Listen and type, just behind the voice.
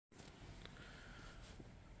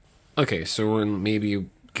Okay, so we're in maybe,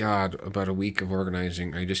 God, about a week of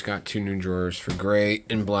organizing. I just got 2 new drawers for gray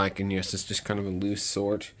and black, and yes, it's just kind of a loose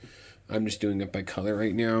sort. I'm just doing it by color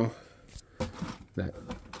right now. That's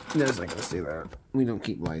not gonna say that. We don't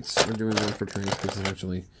keep lights. We're doing that for transfers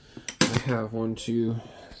eventually. I have 1, 2,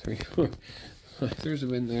 3, 4. There's a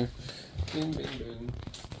bin there. Bin, bin, bin.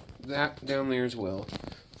 That down there as well.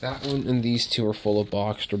 That one and these 2 are full of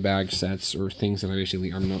boxed or bag sets or things that I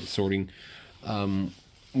basically am not sorting.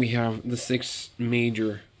 We have the 6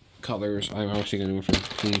 major colors. I'm actually going to go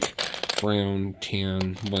for pink, brown,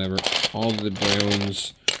 tan, whatever. All the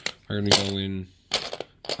browns are going to go in.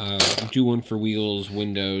 Do one for wheels,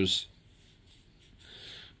 windows.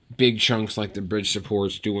 Big chunks like the bridge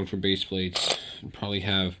supports. Do one for base plates. Probably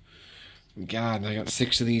have... God, I got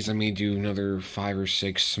 6 of these. I may do another 5 or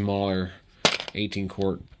 6 smaller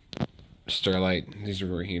 18-quart Starlight. These are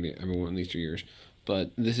very handy. I've been wanting these for years.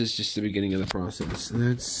 But this is just the beginning of the process. And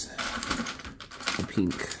that's the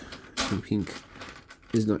pink. The pink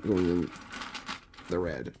is not going in the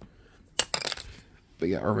red. But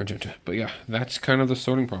yeah, or magenta. But yeah, that's kind of the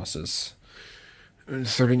sorting process.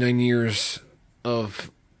 39 years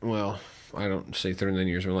of, well, I don't say 39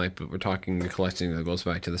 years of life, but we're talking the collecting that goes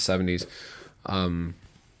back to the 70s.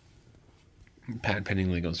 Pad penning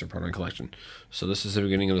Legos are part of my collection. So this is the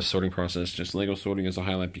beginning of the sorting process. Just Lego sorting is a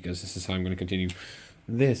highlight because this is how I'm going to continue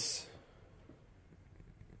this.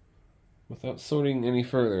 Without sorting any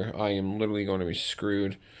further, I am literally going to be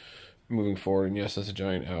screwed moving forward. And yes, that's a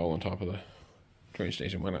giant owl on top of the train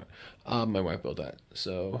station. Why not? My wife built that.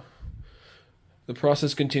 So the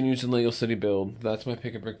process continues in Lego City Build. That's my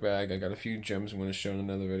pick a brick bag. I got a few gems I'm going to show in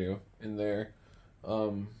another video in there.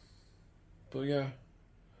 But yeah.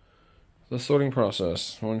 The sorting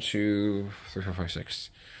process. 1, 2, 3, 4, 5, 6.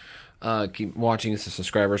 Keep watching. The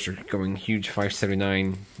subscribers are going huge.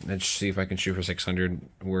 579. Let's see if I can shoot for 600.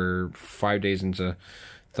 We're 5 days into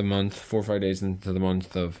the month. 4 or 5 days into the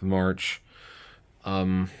month of March.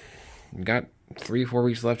 Got 3 or 4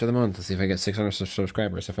 weeks left of the month. Let's see if I get 600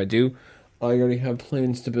 subscribers. If I do, I already have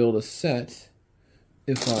plans to build a set.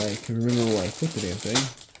 If I can remember where I put the damn thing.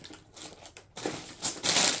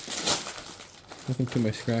 Looking through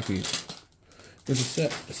my scrappies. There's a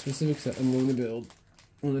specific set I'm going to build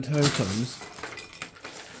when the time comes.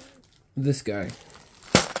 This guy.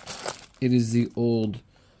 It is the old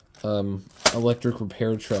electric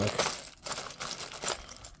repair truck.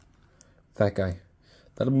 That guy.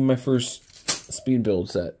 That'll be my first speed build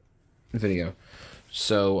set video.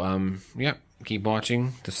 So, yeah, keep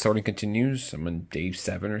watching. The sorting continues. I'm on day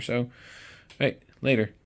 7 or so. All right, later.